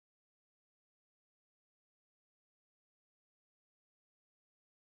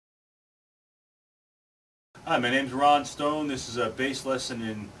Hi, my name's Ron Stone. This is a bass lesson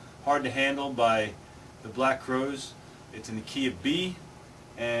in Hard to Handle by the Black Crowes. It's in the key of B,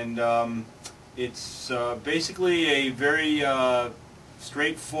 and it's basically a very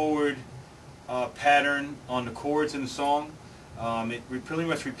straightforward pattern on the chords in the song. It pretty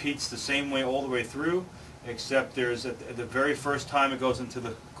much repeats the same way all the way through, except there's at the very first time it goes into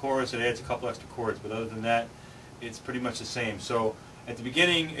the chorus, it adds a couple extra chords, but other than that, it's pretty much the same. So at the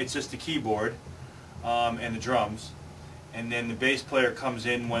beginning, it's just the keyboard and the drums, and then the bass player comes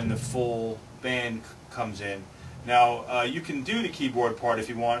in when the full band comes in. Now you can do the keyboard part if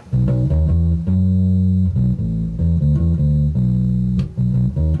you want,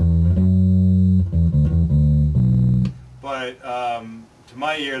 but to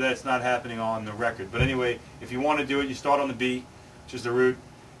my ear that's not happening on the record. But anyway, if you want to do it, you start on the B, which is the root,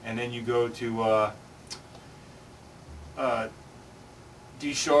 and then you go to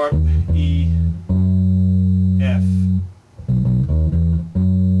D sharp, E, F.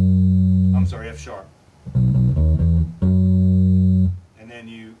 I'm sorry, F sharp. And then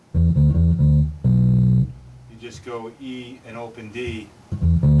you just go E and open D,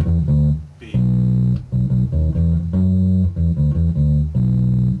 B. And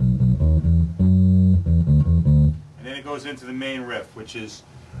then it goes into the main riff, which is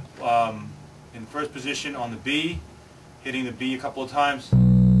in first position on the B, hitting the B a couple of times.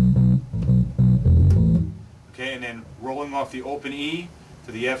 Okay, and then rolling off the open E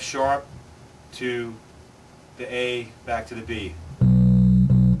to the F sharp to the A back to the B.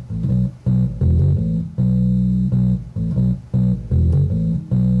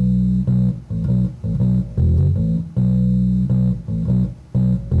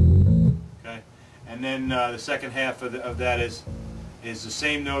 Okay, and then the second half of that is the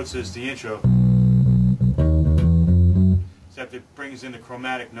same notes as the intro, except it brings in the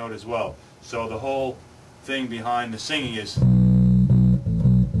chromatic note as well. So the whole thing behind the singing is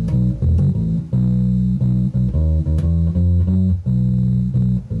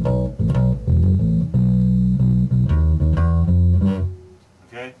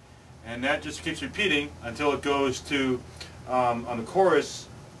okay, and that just keeps repeating until it goes to on the chorus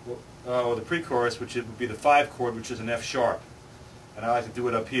or the pre-chorus, which it would be the 5 chord, which is an F sharp, and I like to do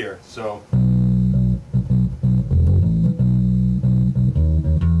it up here. So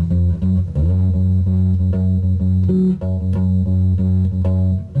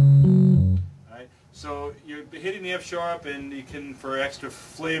so you're hitting the F sharp, and you can, for extra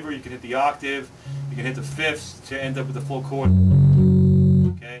flavor, you can hit the octave, you can hit the fifths to end up with the full chord.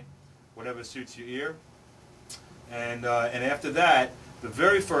 Okay, whatever suits your ear. And after that, the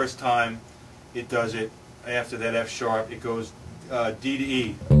very first time it does it, after that F sharp, it goes D to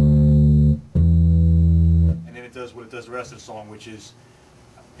E, and then it does what it does the rest of the song, which is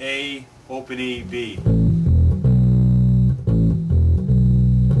A, open E, B.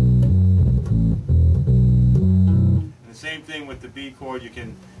 Same thing with the B chord. You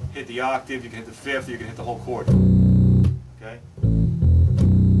can hit the octave, you can hit the fifth, you can hit the whole chord. Okay?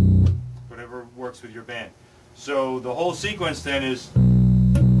 Whatever works with your band. So the whole sequence then is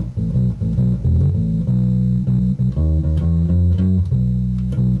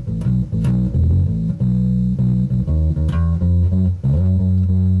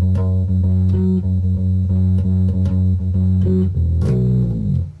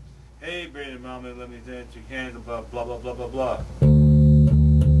let me dance your hands, blah blah blah blah blah blah.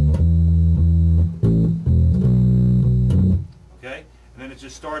 Okay, and then it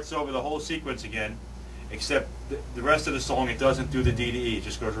just starts over the whole sequence again, except the rest of the song it doesn't do the D to E, it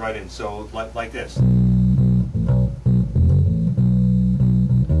just goes right in. So like this.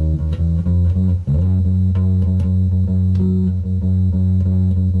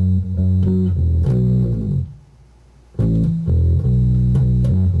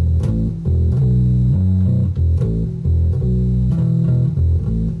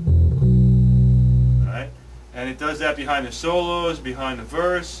 And it does that behind the solos, behind the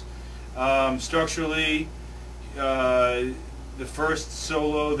verse. Structurally, the first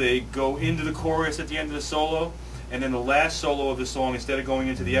solo, they go into the chorus at the end of the solo, and then the last solo of the song, instead of going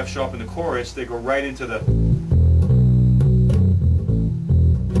into the F sharp in the chorus, they go right into the,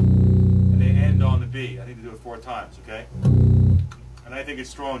 and they end on the B. I think they do it 4 times. Okay, and I think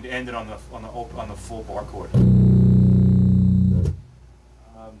it's strong to end it on the full bar chord.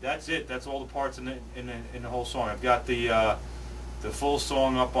 That's it. That's all the parts in the whole song. I've got the full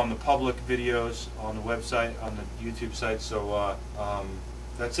song up on the public videos on the website, on the YouTube site. So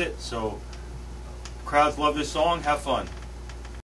that's it. So crowds love this song. Have fun.